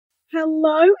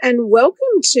Hello and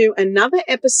welcome to another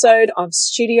episode of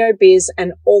Studio Biz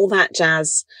and all that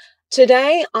jazz.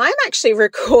 Today, I'm actually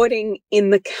recording in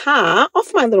the car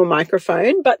off my little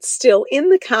microphone, but still in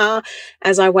the car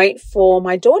as I wait for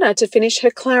my daughter to finish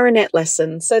her clarinet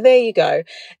lesson. So there you go.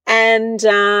 And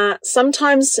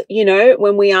sometimes,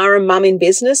 when we are a mum in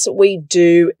business, we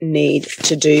do need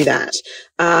to do that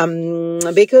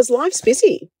because life's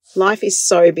busy. Life is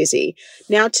so busy.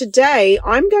 Now, today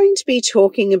I'm going to be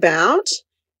talking about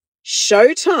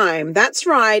Showtime. That's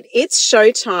right. It's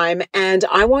Showtime. And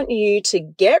I want you to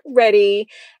get ready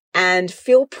and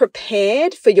feel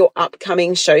prepared for your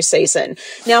upcoming show season.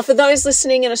 Now, for those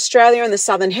listening in Australia and the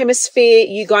Southern Hemisphere,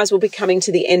 you guys will be coming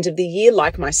to the end of the year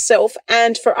like myself.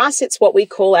 And for us, it's what we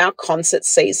call our concert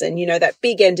season, that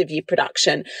big end of year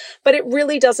production. But it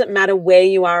really doesn't matter where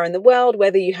you are in the world,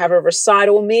 whether you have a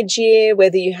recital mid-year,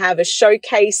 whether you have a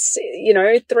showcase,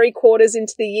 3/4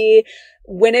 into the year.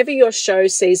 Whenever your show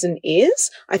season is,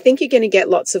 I think you're going to get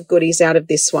lots of goodies out of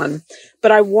this one.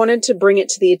 But I wanted to bring it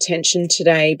to the attention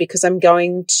today because I'm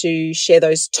going to share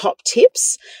those top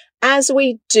tips as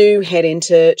we do head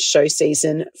into show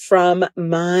season from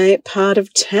my part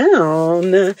of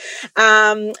town.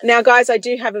 Now, guys, I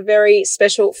do have a very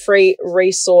special free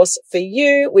resource for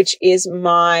you, which is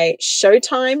my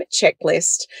Showtime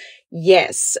checklist.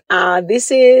 Yes, this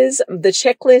is the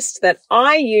checklist that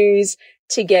I use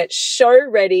to get show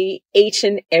ready each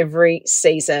and every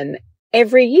season,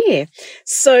 every year.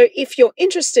 So if you're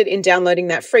interested in downloading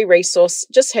that free resource,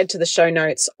 just head to the show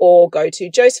notes or go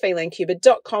to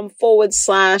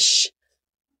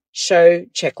josephinelancuba.com/show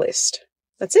checklist.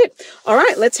 That's it. All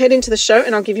right, let's head into the show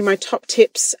and I'll give you my top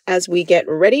tips as we get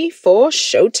ready for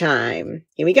Showtime.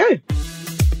 Here we go.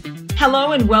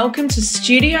 Hello and welcome to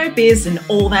Studio Biz and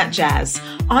all that jazz.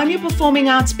 I'm your performing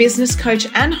arts business coach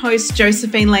and host,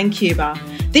 Josephine Lancuba.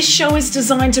 This show is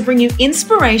designed to bring you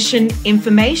inspiration,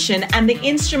 information, and the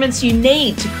instruments you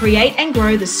need to create and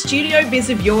grow the studio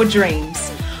biz of your dreams.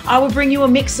 I will bring you a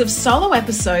mix of solo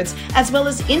episodes as well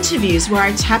as interviews where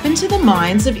I tap into the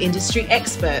minds of industry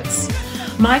experts.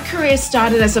 My career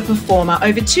started as a performer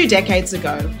over 2 decades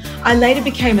ago. I later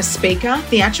became a speaker,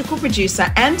 theatrical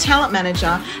producer, and talent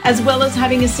manager, as well as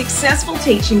having a successful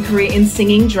teaching career in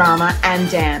singing, drama, and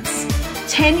dance.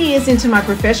 10 years into my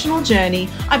professional journey,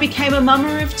 I became a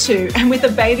mama of 2 and with a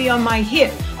baby on my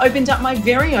hip, opened up my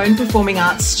very own performing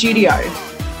arts studio.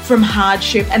 From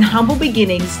hardship and humble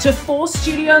beginnings to 4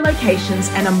 studio locations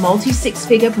and a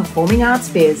multi-6-figure performing arts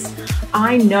biz,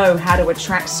 I know how to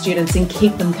attract students and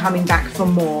keep them coming back for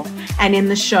more. And in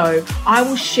the show, I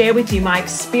will share with you my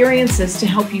experiences to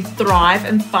help you thrive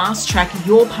and fast-track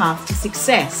your path to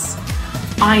success.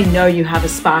 I know you have a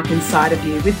spark inside of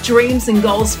you with dreams and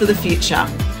goals for the future.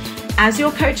 As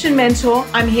your coach and mentor,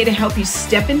 I'm here to help you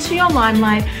step into your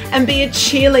limelight and be a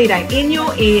cheerleader in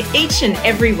your ear each and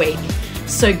every week.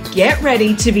 So get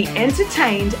ready to be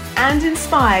entertained and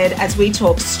inspired as we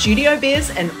talk studio biz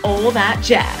and all that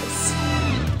jazz.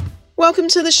 Welcome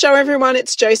to the show, everyone.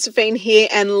 It's Josephine here,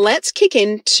 and let's kick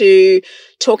into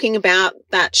talking about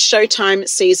that Showtime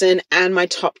season and my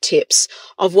top tips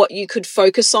of what you could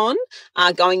focus on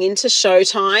going into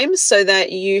Showtime so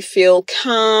that you feel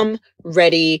calm,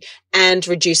 ready, and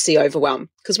reduce the overwhelm.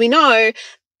 Because we know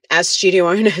as studio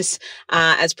owners,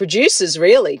 as producers,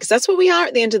 really, because that's what we are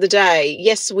at the end of the day.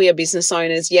 Yes, we are business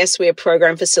owners. Yes, we are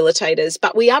program facilitators,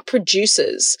 but we are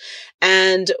producers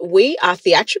and we are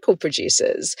theatrical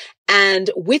producers. And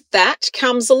with that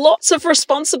comes lots of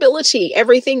responsibility,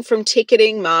 everything from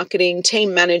ticketing, marketing,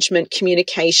 team management,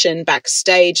 communication,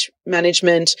 backstage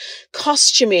management,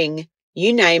 costuming,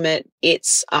 you name it.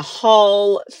 It's a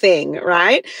whole thing,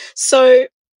 right? So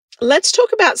let's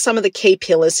talk about some of the key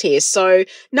pillars here. So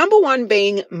number 1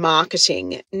 being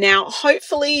marketing. Now,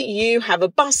 hopefully you have a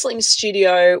bustling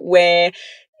studio where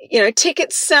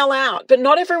tickets sell out, but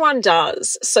not everyone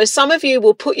does. So some of you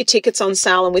will put your tickets on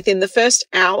sale and within the first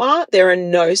hour, there are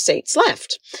no seats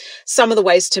left. Some of the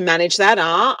ways to manage that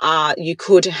are you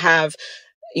could have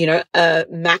a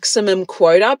maximum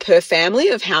quota per family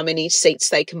of how many seats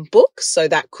they can book. So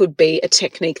that could be a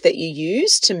technique that you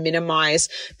use to minimize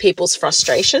people's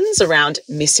frustrations around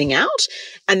missing out.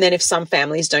 And then if some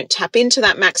families don't tap into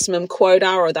that maximum quota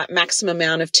or that maximum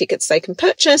amount of tickets they can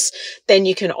purchase, then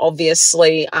you can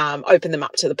obviously open them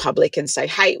up to the public and say,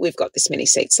 hey, we've got this many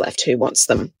seats left. Who wants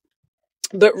them?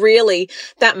 But really,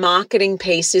 that marketing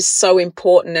piece is so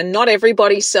important, and not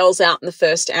everybody sells out in the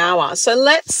first hour. So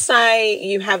let's say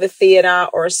you have a theatre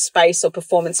or a space or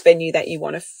performance venue that you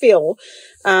want to fill.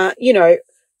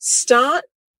 Start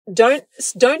don't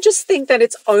just think that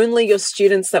it's only your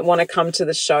students that want to come to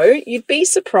the show. You'd be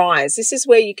surprised. This is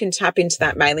where you can tap into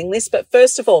that mailing list. But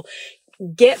first of all,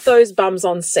 get those bums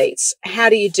on seats. How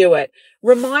do you do it?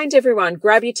 Remind everyone,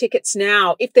 grab your tickets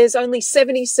now. If there's only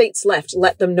 70 seats left,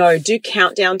 let them know. Do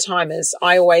countdown timers.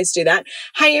 I always do that.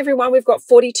 Hey, everyone, we've got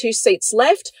 42 seats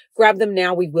left. Grab them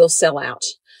now. We will sell out.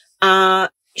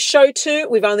 Show 2,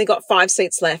 we've only got 5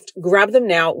 seats left. Grab them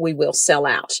now. We will sell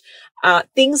out.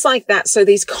 Things like that. So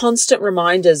these constant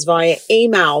reminders via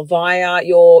email, via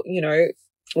your,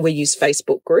 we use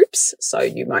Facebook groups. So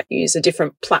you might use a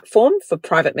different platform for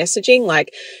private messaging.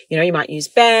 Like, you might use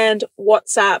Band,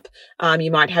 WhatsApp. You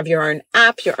might have your own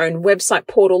app, your own website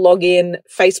portal login,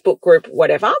 Facebook group,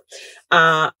 whatever.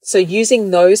 So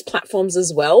using those platforms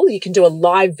as well, you can do a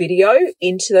live video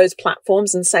into those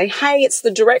platforms and say, hey, it's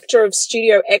the director of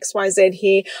Studio XYZ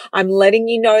here. I'm letting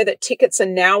you know that tickets are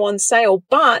now on sale,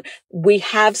 but we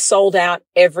have sold out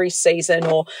every season,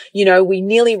 or, we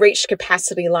nearly reached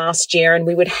capacity last year and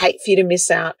we would hate for you to miss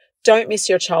out. Don't miss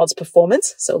your child's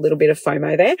performance. So a little bit of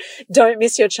FOMO there. Don't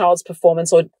miss your child's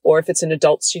performance, or if it's an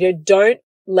adult studio, don't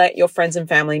let your friends and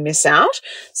family miss out.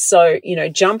 So,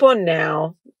 jump on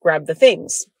now, grab the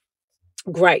things.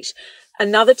 Great.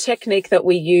 Another technique that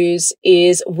we use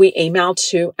is we email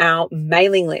to our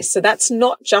mailing list. So that's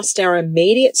not just our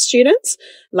immediate students,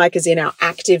 like as in our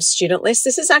active student list.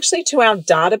 This is actually to our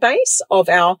database of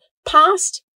our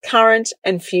past, current,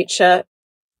 and future,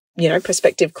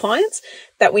 prospective clients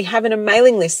that we have in a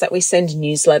mailing list that we send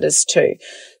newsletters to.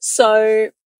 So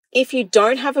if you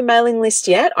don't have a mailing list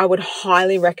yet, I would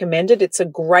highly recommend it. It's a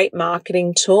great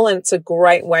marketing tool and it's a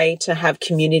great way to have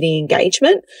community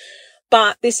engagement.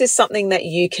 But this is something that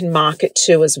you can market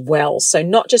to as well. So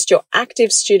not just your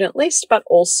active student list, but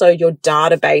also your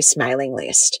database mailing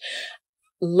list.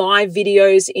 Live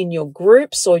videos in your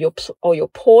groups or your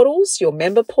portals, your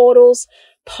member portals,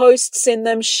 posts in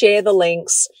them, share the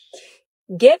links.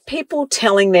 Get people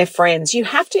telling their friends. You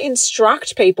have to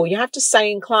instruct people. You have to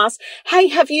say in class, hey,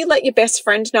 have you let your best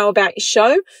friend know about your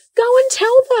show? Go and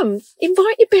tell them.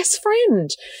 Invite your best friend.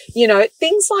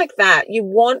 Things like that. You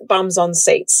want bums on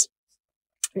seats.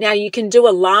 Now, you can do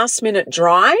a last minute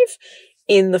drive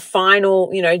in the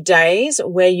final, days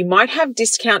where you might have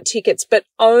discount tickets, but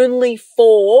only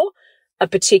for a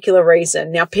particular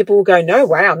reason. Now, people will go, no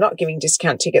way, I'm not giving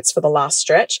discount tickets for the last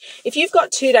stretch. If you've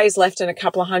got 2 days left and a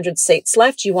couple of hundred seats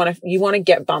left, you want to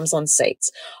get bums on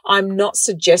seats. I'm not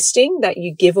suggesting that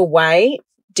you give away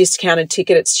discounted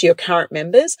tickets to your current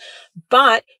members,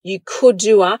 but you could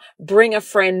do a bring a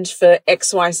friend for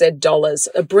XYZ dollars,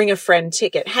 a bring a friend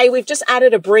ticket. Hey, we've just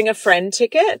added a bring a friend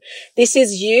ticket. This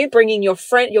is you bringing your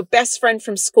best friend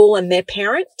from school and their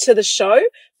parent to the show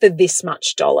for this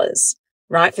much dollars.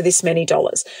 Right? For this many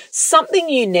dollars, something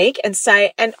unique, and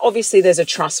obviously there's a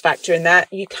trust factor in that.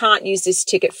 You can't use this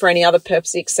ticket for any other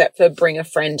purpose except for bring a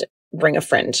friend,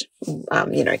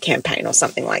 campaign or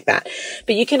something like that.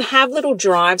 But you can have little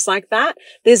drives like that.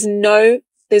 There's no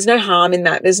harm in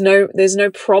that. There's no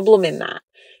problem in that,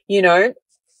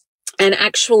 and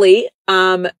actually,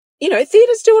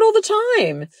 theaters do it all the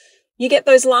time. You get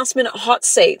those last minute hot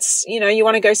seats. You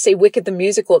want to go see Wicked the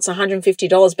musical. It's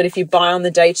 $150. But if you buy on the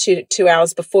day 2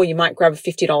 hours before, you might grab a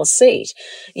 $50 seat,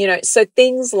 so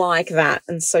things like that.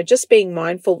 And so just being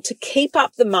mindful to keep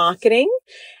up the marketing.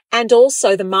 And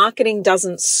also the marketing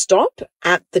doesn't stop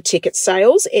at the ticket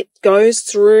sales. It goes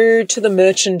through to the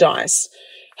merchandise.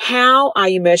 How are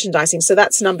you merchandising? So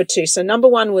that's number 2. So number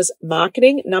 1 was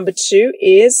marketing. Number 2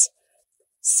 is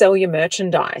sell your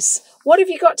merchandise. What have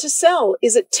you got to sell?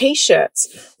 Is it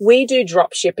t-shirts? We do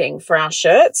drop shipping for our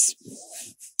shirts.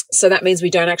 So that means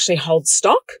we don't actually hold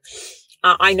stock.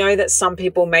 I know that some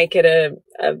people make it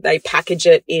they package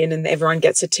it in and everyone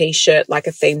gets a t-shirt, like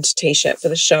a themed t-shirt for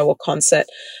the show or concert.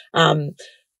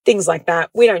 Things like that.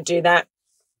 We don't do that.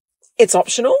 It's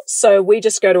optional. So we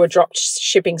just go to a drop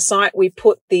shipping site. We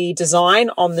put the design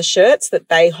on the shirts that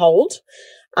they hold,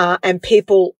 and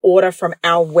people order from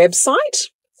our website.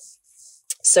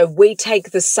 So we take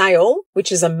the sale,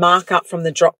 which is a markup from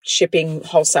the drop shipping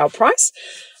wholesale price.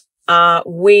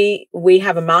 We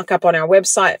have a markup on our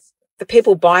website. The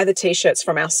people buy the t-shirts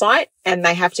from our site and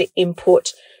they have to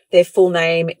input their full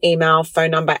name, email, phone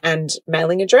number, and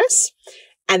mailing address.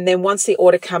 And then once the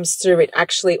order comes through, it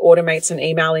actually automates an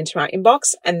email into our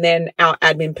inbox. And then our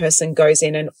admin person goes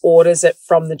in and orders it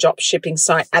from the drop shipping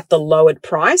site at the lowered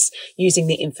price using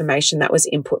the information that was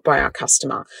input by our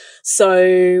customer.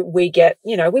 So we get,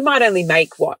 we might only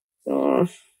make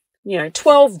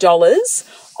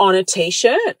 $12 on a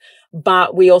t-shirt,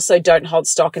 but we also don't hold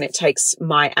stock, and it takes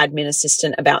my admin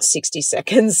assistant about 60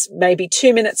 seconds, maybe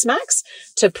 2 minutes max,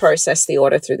 to process the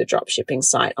order through the drop shipping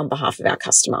site on behalf of our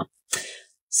customer.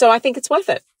 So I think it's worth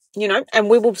it, and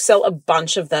we will sell a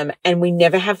bunch of them, and we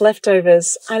never have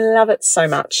leftovers. I love it so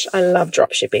much. I love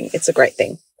drop shipping. It's a great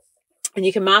thing. And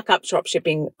you can mark up drop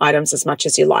shipping items as much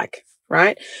as you like,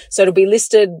 right? So it'll be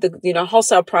listed, the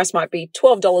wholesale price might be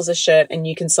 $12 a shirt, and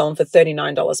you can sell them for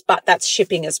 $39, but that's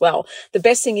shipping as well. The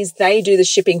best thing is they do the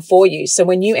shipping for you. So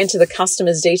when you enter the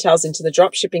customer's details into the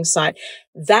drop shipping site,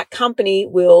 that company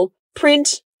will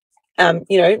print, and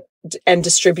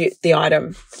distribute the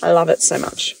item. I love it so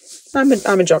much. I'm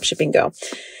a drop shipping girl.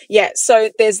 Yeah.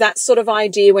 So there's that sort of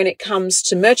idea when it comes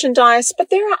to merchandise, but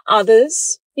there are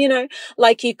others.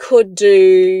 Like you could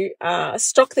do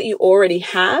stock that you already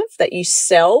have that you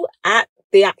sell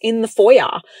in the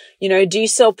foyer. Do you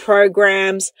sell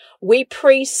programs? We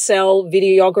pre-sell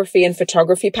videography and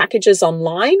photography packages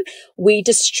online. We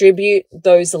distribute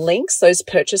those links, those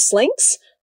purchase links,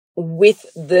 with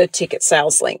the ticket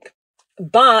sales link.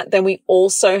 But then we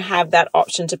also have that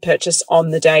option to purchase on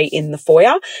the day in the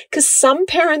foyer, because some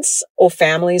parents or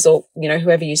families or,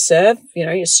 whoever you serve,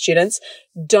 your students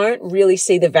don't really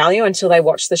see the value until they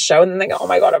watch the show, and then they go, oh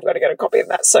my God, I've got to get a copy of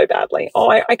that so badly. Oh,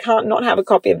 I can't not have a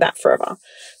copy of that forever.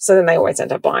 So then they always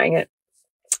end up buying it.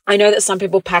 I know that some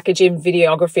people package in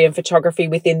videography and photography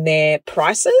within their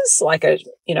prices, like a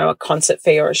concert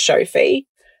fee or a show fee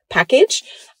package.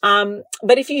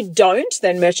 But if you don't,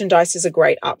 then merchandise is a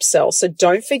great upsell. So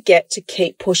don't forget to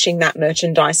keep pushing that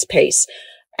merchandise piece.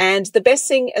 And the best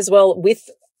thing as well with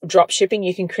drop shipping,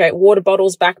 you can create water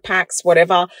bottles, backpacks,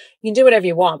 whatever. You can do whatever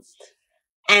you want.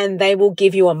 And they will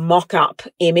give you a mock-up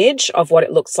image of what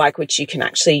it looks like, which you can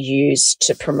actually use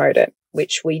to promote it,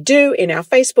 which we do in our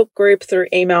Facebook group through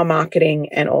email marketing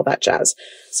and all that jazz.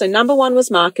 So number 1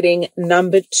 was marketing.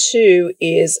 Number 2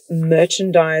 is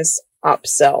merchandise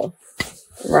upsell.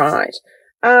 Right.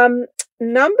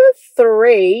 Number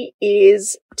 3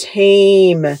 is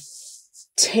team,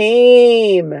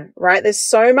 right? There's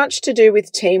so much to do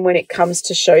with team when it comes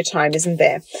to Showtime, isn't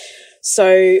there?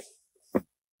 So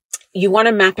you want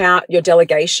to map out your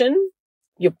delegation,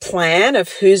 your plan of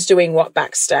who's doing what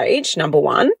backstage, number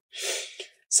 1.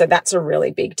 So that's a really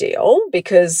big deal,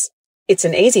 because it's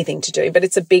an easy thing to do, but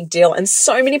it's a big deal. And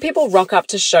so many people rock up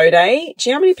to show day. Do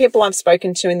you know how many people I've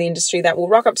spoken to in the industry that will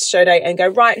rock up to show day and go,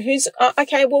 right,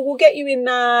 okay, well, we'll get you in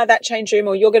that change room,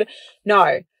 or you're going to,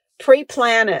 no,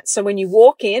 pre-plan it. So when you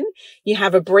walk in, you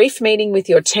have a brief meeting with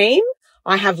your team.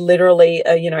 I have literally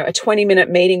a 20-minute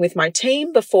meeting with my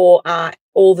team before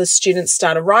all the students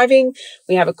start arriving.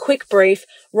 We have a quick brief.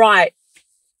 Right,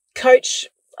 Coach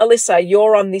Alyssa,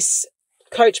 you're on this.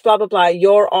 Coach blah, blah, blah,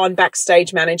 you're on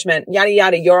backstage management, yada,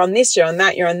 yada, you're on this, you're on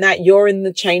that, you're on that, you're in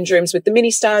the change rooms with the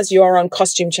mini stars, you're on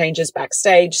costume changes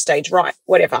backstage, stage right,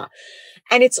 whatever.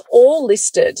 And it's all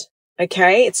listed,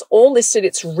 okay? It's all listed.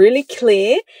 It's really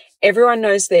clear. Everyone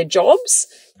knows their jobs,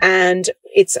 and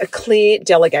it's a clear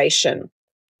delegation.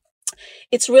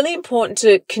 It's really important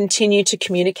to continue to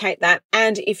communicate that.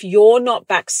 And if you're not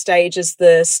backstage as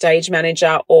the stage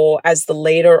manager or as the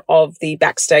leader of the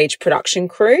backstage production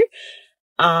crew,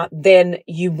 then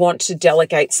you want to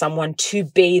delegate someone to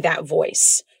be that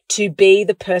voice, to be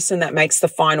the person that makes the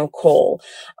final call.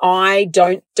 I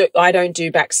don't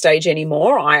do backstage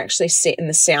anymore. I actually sit in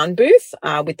the sound booth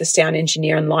with the sound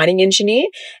engineer and lighting engineer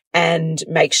and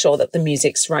make sure that the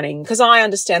music's running, because I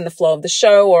understand the flow of the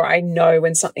show, or I know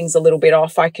when something's a little bit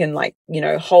off, I can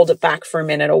hold it back for a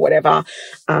minute or whatever.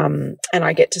 And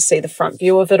I get to see the front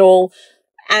view of it all.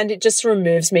 And it just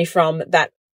removes me from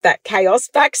that chaos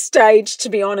backstage, to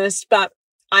be honest. But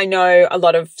I know a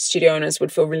lot of studio owners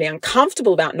would feel really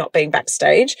uncomfortable about not being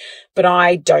backstage, but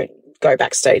I don't go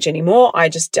backstage anymore. I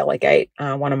just delegate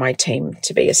one of my team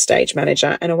to be a stage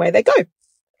manager, and away they go.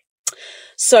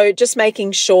 So just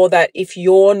making sure that if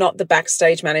you're not the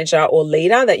backstage manager or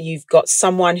leader, that you've got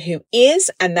someone who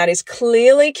is, and that is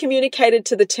clearly communicated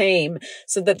to the team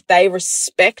so that they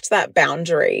respect that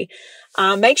boundary.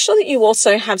 Make sure that you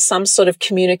also have some sort of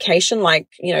communication, like,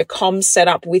 comms set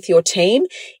up with your team.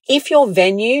 If your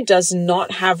venue does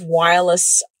not have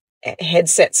wireless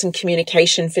headsets and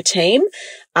communication for team,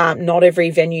 not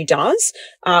every venue does.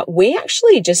 We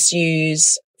actually just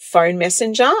use phone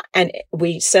messenger, and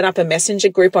we set up a messenger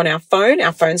group on our phone.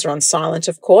 Our phones are on silent,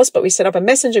 of course, but we set up a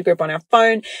messenger group on our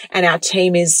phone, and our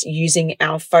team is using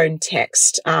our phone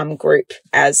text group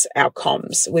as our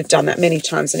comms. We've done that many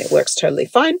times and it works totally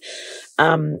fine.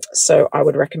 So I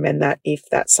would recommend that if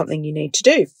that's something you need to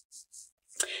do.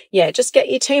 Yeah, just get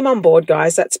your team on board,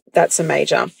 guys. That's a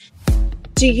major.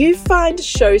 Do you find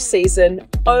show season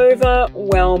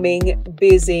overwhelming,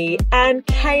 busy, and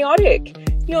chaotic?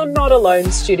 You're not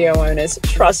alone, studio owners.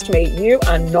 Trust me, you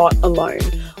are not alone.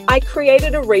 I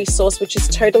created a resource which is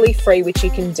totally free, which you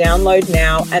can download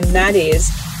now, and that is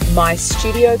my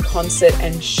studio concert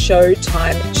and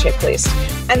Showtime checklist.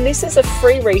 And this is a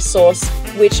free resource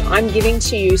which I'm giving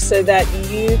to you so that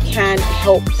you can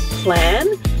help plan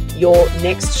your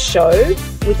next show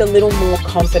with a little more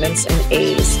confidence and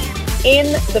ease.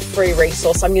 In the free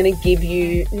resource, I'm going to give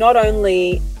you not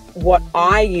only what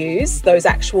I use, those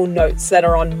actual notes that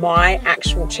are on my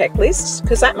actual checklist,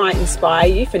 because that might inspire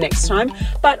you for next time,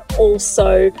 but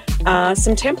also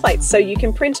some templates so you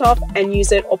can print off and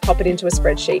use it or pop it into a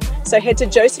spreadsheet. So head to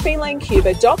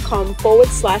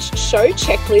josephineLaneCuba.com/show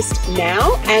checklist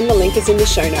now, and the link is in the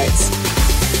show notes.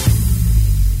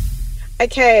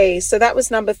 Okay, so that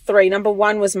was number 3. Number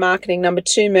 1 was marketing. Number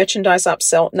 2, merchandise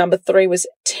upsell. Number 3 was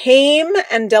team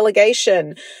and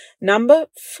delegation. Number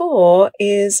 4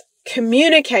 is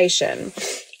communication.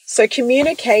 So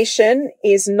communication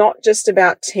is not just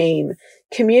about team.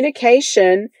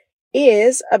 Communication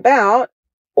is about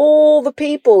all the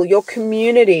people, your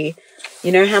community.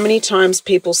 You know how many times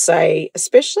people say,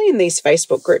 especially in these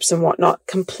Facebook groups and whatnot,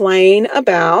 complain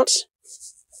about,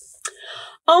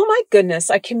 oh my goodness,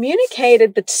 I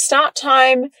communicated the start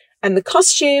time and the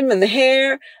costume and the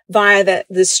hair via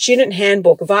the student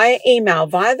handbook, via email,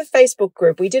 via the Facebook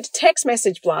group. We did a text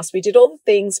message blast. We did all the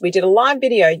things. We did a live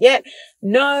video, yet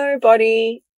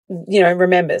nobody,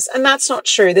 remembers. And that's not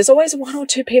true. There's always 1 or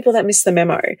 2 people that miss the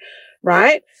memo,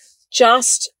 right?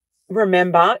 Just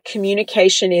remember,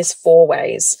 communication is 4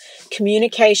 ways.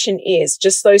 Communication is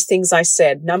just those things I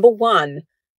said. Number 1,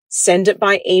 send it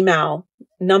by email.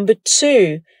 Number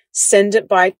 2, send it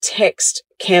by text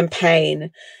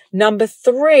campaign. Number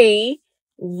 3,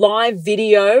 live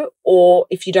video, or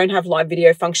if you don't have live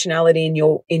video functionality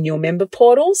in your member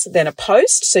portals, then a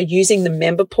post. So using the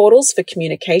member portals for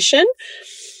communication.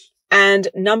 And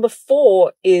number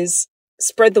 4 is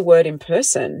spread the word in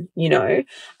person. You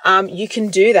can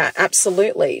do that.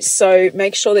 Absolutely. So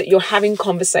make sure that you're having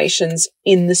conversations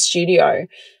in the studio.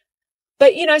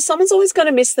 But, someone's always going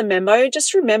to miss the memo.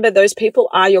 Just remember, those people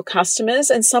are your customers,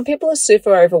 and some people are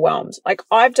super overwhelmed. Like,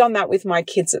 I've done that with my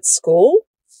kids at school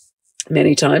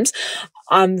many times.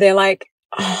 They're like,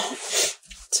 oh,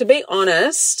 to be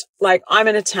honest, like, I'm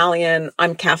an Italian,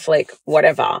 I'm Catholic,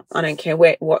 whatever. I don't care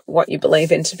what you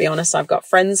believe in, to be honest. I've got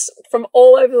friends from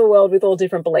all over the world with all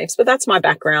different beliefs, but that's my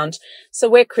background. So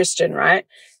we're Christian, right?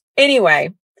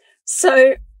 Anyway,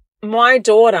 so my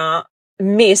daughter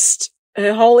missed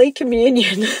her Holy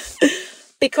Communion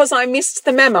because I missed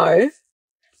the memo.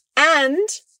 And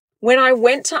when I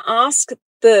went to ask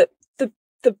the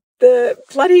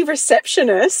bloody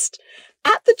receptionist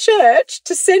at the church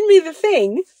to send me the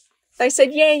thing, they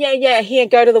said, yeah, here,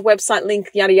 go to the website link,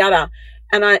 yada, yada.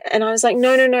 And I was like,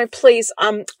 no, please.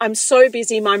 I'm so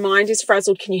busy. My mind is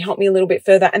frazzled. Can you help me a little bit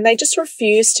further? And they just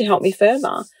refused to help me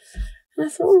further. And I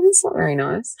thought, that's not very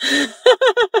nice.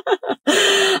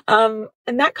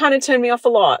 And that kind of turned me off a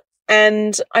lot.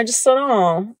 And I just thought,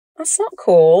 oh, that's not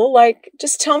cool. Like,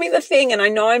 just tell me the thing. And I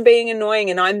know I'm being annoying,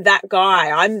 and I'm that guy.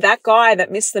 I'm that guy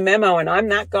that missed the memo, and I'm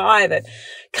that guy that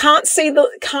can't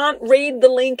read the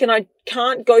link, and I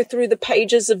can't go through the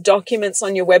pages of documents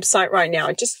on your website right now.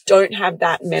 I just don't have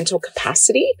that mental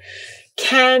capacity.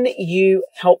 Can you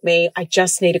help me? I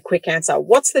just need a quick answer.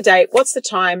 What's the date? What's the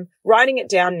time? Writing it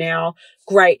down now.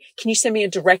 Great. Can you send me a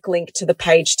direct link to the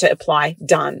page to apply?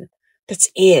 Done. That's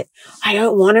it. I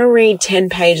don't want to read 10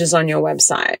 pages on your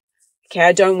website. Okay.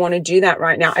 I don't want to do that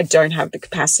right now. I don't have the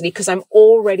capacity because I'm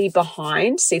already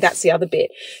behind. See, that's the other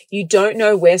bit. You don't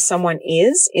know where someone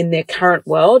is in their current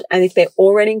world. And if they're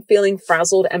already feeling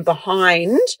frazzled and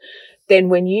behind, then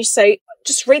when you say,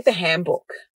 just read the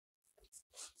handbook,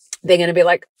 they're going to be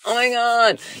like, oh my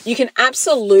God. You can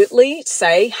absolutely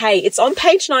say, hey, it's on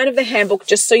page 9 of the handbook,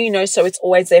 just so you know, so it's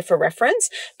always there for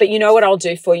reference. But you know what I'll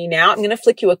do for you now? I'm going to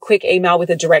flick you a quick email with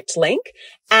a direct link,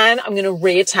 and I'm going to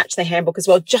reattach the handbook as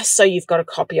well, just so you've got a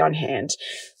copy on hand.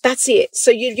 That's it. So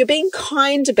you're being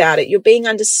kind about it. You're being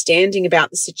understanding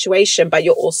about the situation, but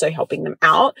you're also helping them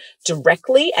out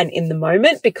directly and in the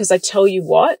moment, because I tell you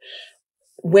what,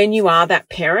 when you are that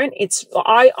parent,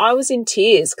 I was in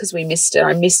tears because we missed it.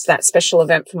 I missed that special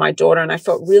event for my daughter, and I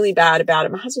felt really bad about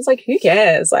it. My husband's like, who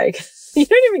cares? Like, you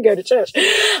don't even go to church.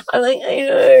 I'm like, I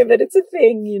know, but it's a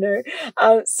thing,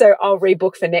 so I'll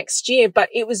rebook for next year. But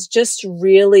it was just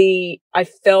really, I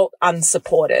felt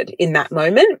unsupported in that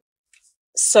moment.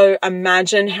 So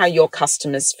imagine how your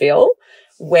customers feel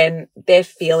when they're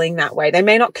feeling that way. They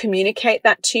may not communicate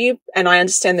that to you, and I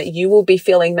understand that you will be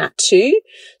feeling that too.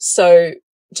 So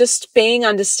just being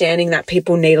understanding that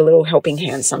people need a little helping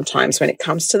hand sometimes when it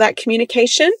comes to that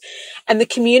communication. And the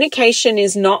communication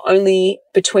is not only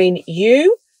between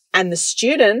you and the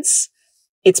students,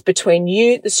 it's between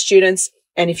you, the students,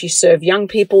 and if you serve young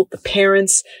people, the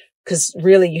parents, because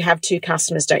really you have two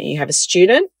customers, don't you? You have a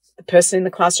student, the person in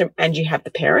the classroom, and you have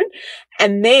the parent.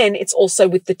 And then it's also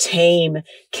with the team.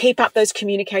 Keep up those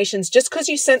communications. Just because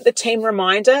you sent the team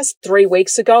reminders 3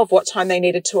 weeks ago of what time they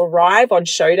needed to arrive on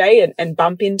show day and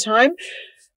bump in time,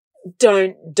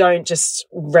 don't just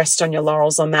rest on your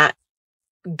laurels on that.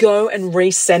 Go and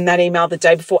resend that email the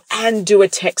day before and do a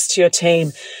text to your team.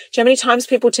 Do you know how many times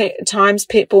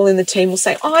people in the team will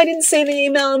say, oh, I didn't see the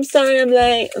email. I'm sorry, I'm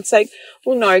late. It's like,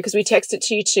 well, no, because we texted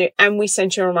to you too, and we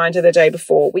sent you a reminder the day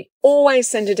before. We always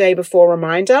send a day before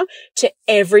reminder to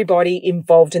everybody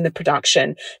involved in the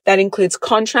production. That includes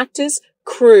contractors,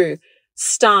 crew,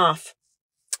 staff,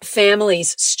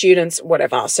 families, students,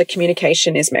 whatever. So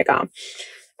communication is mega.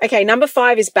 Okay, number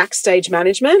 5 is backstage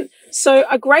management. So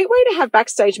a great way to have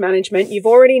backstage management, you've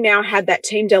already now had that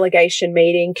team delegation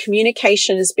meeting,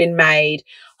 communication has been made.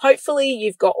 Hopefully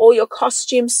you've got all your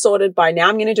costumes sorted by now.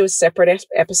 I'm going to do a separate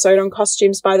episode on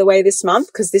costumes, by the way, this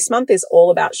month, because this month is all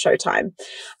about Showtime.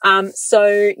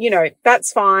 So,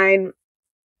 that's fine.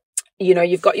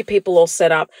 You've got your people all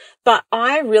set up, but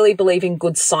I really believe in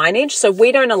good signage. So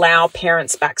we don't allow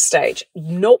parents backstage.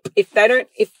 Nope.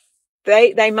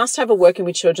 They must have a Working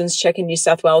with Children's check in New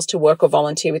South Wales to work or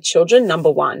volunteer with children,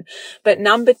 number 1. But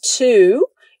number 2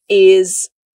 is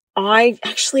I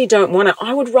actually don't want to.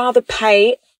 I would rather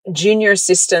pay junior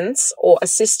assistants or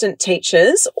assistant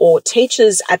teachers or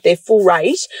teachers at their full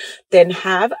rate than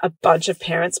have a bunch of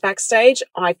parents backstage.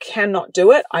 I cannot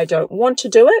do it. I don't want to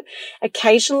do it.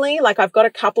 Occasionally, I've got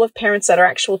a couple of parents that are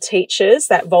actual teachers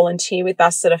that volunteer with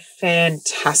us that are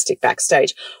fantastic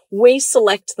backstage. We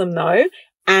select them though,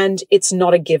 and it's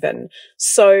not a given.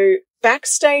 So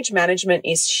backstage management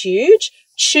is huge.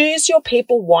 Choose your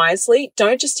people wisely.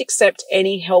 Don't just accept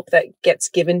any help that gets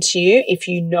given to you if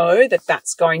you know that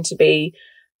that's going to be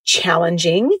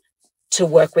challenging to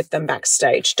work with them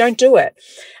backstage. Don't do it.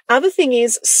 Other thing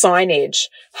is signage.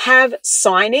 Have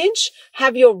signage.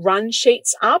 Have your run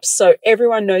sheets up so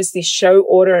everyone knows the show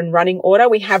order and running order.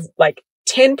 We have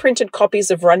 10 printed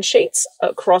copies of run sheets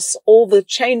across all the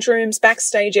change rooms,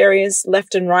 backstage areas,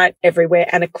 left and right, everywhere,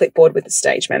 and a clipboard with the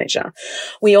stage manager.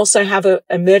 We also have an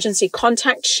emergency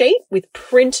contact sheet with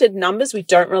printed numbers. We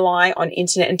don't rely on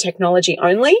internet and technology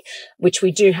only, which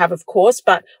we do have, of course,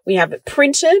 but we have it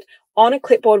printed on a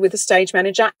clipboard with the stage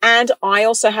manager. And I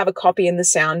also have a copy in the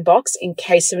sound box in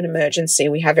case of an emergency.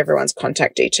 We have everyone's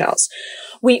contact details.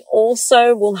 We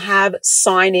also will have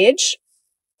signage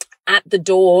at the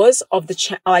doors of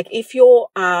the, if your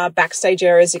backstage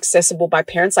area is accessible by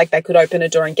parents, they could open a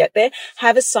door and get there,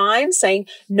 have a sign saying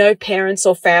no parents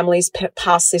or families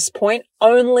past this point,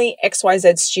 only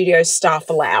XYZ studio staff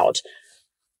allowed.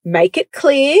 Make it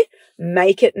clear,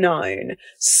 make it known.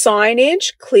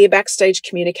 Signage, clear backstage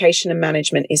communication and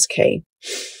management is key.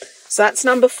 So that's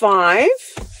number 5.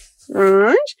 All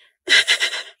right.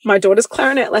 My daughter's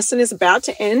clarinet lesson is about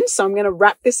to end, so I'm going to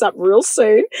wrap this up real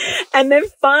soon. And then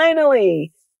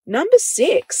finally, number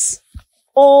 6,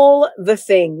 all the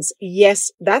things.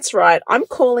 Yes, that's right. I'm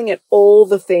calling it all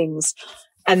the things.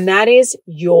 And that is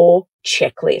your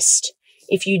checklist.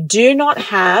 If you do not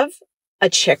have a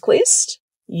checklist,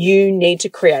 you need to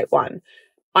create one.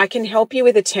 I can help you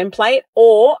with a template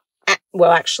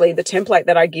actually the template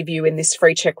that I give you in this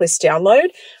free checklist download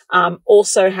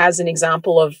also has an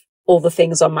example of all the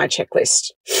things on my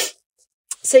checklist.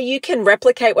 So you can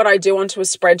replicate what I do onto a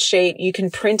spreadsheet. You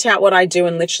can print out what I do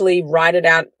and literally write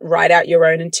out your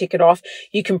own and tick it off.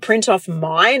 You can print off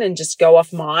mine and just go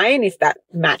off mine if that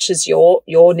matches your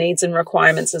needs and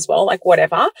requirements as well,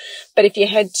 whatever. But if you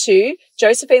head to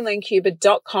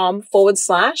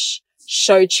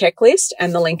josephinelancuba.com/show checklist,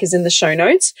 and the link is in the show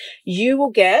notes, you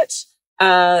will get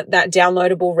that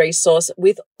downloadable resource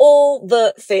with all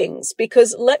the things,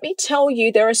 because let me tell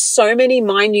you, there are so many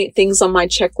minute things on my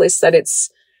checklist that it's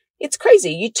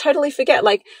crazy. You totally forget.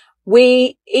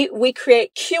 We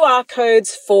create QR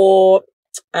codes for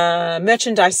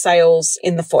merchandise sales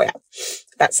in the foyer.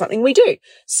 That's something we do.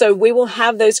 So we will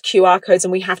have those QR codes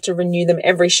and we have to renew them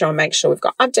every show and make sure we've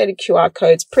got updated QR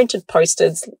codes, printed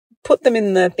posters, put them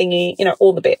in the thingy,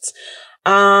 all the bits.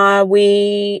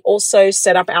 We also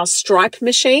set up our Stripe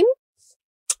machine,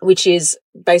 which is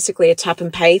basically a tap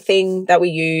and pay thing that we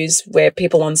use where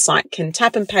people on site can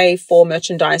tap and pay for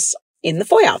merchandise in the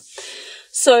foyer.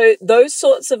 So those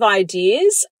sorts of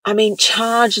ideas, I mean,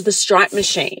 charge the Stripe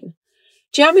machine.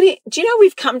 Do you know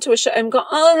we've come to a show and gone,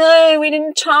 oh no, we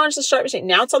didn't charge the Stripe machine.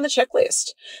 Now it's on the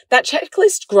checklist. That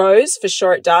checklist grows, for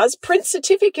sure it does. Print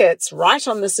certificates, write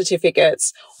on the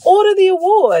certificates, order the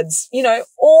awards,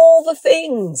 all the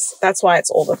things. That's why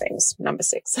it's all the things, number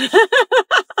 6.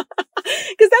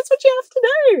 Because that's what you have to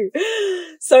do.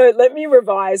 So let me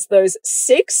revise those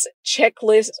 6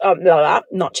 checklists,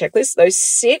 not checklists, those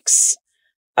 6,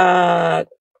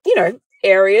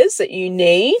 areas that you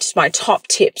need, my top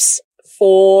tips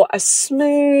for a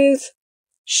smooth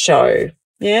show.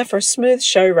 Yeah, for a smooth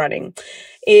show running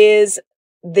is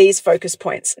these focus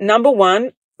points. Number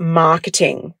 1,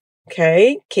 marketing.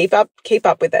 Okay, keep up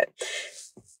with it.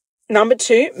 Number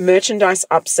 2, merchandise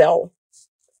upsell.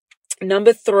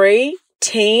 Number 3,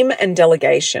 team and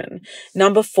delegation.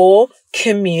 Number 4,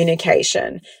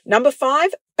 communication. Number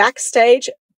 5, backstage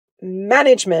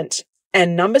management.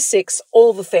 And number 6,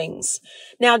 all the things.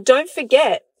 Now, don't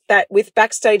forget that with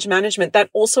backstage management, that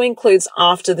also includes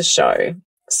after the show.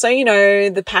 So,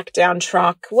 the pack down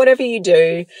truck, whatever you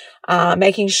do,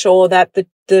 making sure that the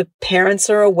parents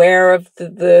are aware of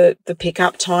the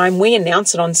pickup time. We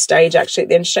announce it on stage actually at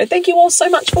the end of the show. Thank you all so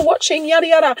much for watching, yada,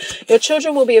 yada. Your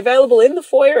children will be available in the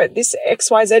foyer at this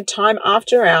XYZ time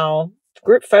after our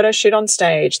group photo shoot on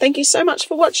stage. Thank you so much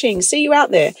for watching. See you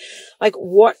out there. Like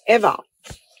whatever.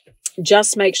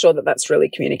 Just make sure that that's really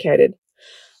communicated.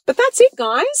 But that's it,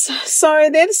 guys. So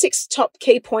they're the 6 top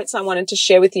key points I wanted to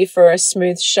share with you for a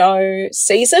smooth show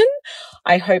season.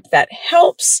 I hope that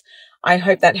helps. I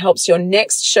hope that helps your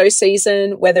next show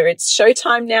season, whether it's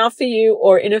Showtime now for you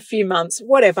or in a few months,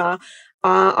 whatever.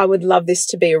 I would love this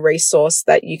to be a resource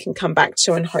that you can come back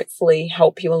to and hopefully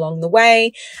help you along the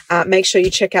way. Make sure you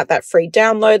check out that free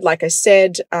download. Like I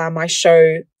said, my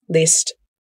Showtime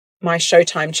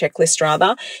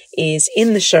checklist is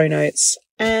in the show notes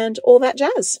and all that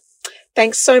jazz.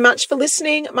 Thanks so much for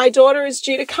listening. My daughter is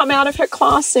due to come out of her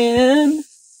class in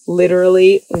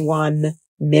literally 1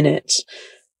 minute.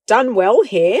 Done well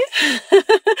here.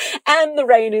 And the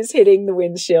rain is hitting the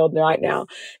windshield right now.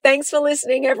 Thanks for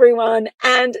listening, everyone.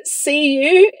 And see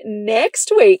you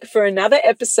next week for another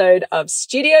episode of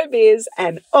Studio Biz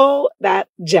and all that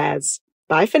jazz.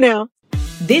 Bye for now.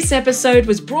 This episode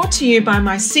was brought to you by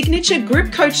my signature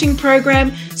group coaching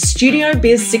program, Studio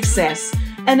Biz Success,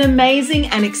 an amazing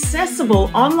and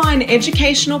accessible online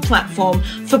educational platform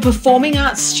for performing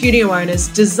arts studio owners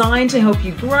designed to help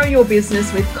you grow your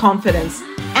business with confidence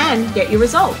and get your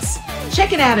results.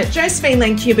 Check it out at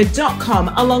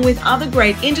josephinelancuba.com along with other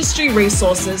great industry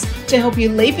resources to help you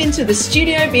leap into the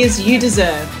studio biz you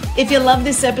deserve. If you love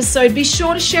this episode, be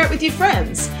sure to share it with your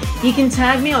friends. You can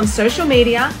tag me on social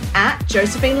media at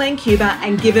Josephine Lancuba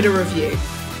and give it a review.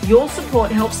 Your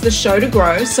support helps the show to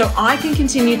grow so I can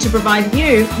continue to provide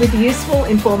you with useful,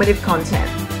 informative content.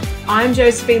 I'm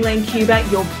Josephine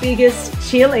Lancuba, your biggest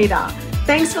cheerleader.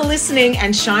 Thanks for listening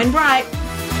and shine bright.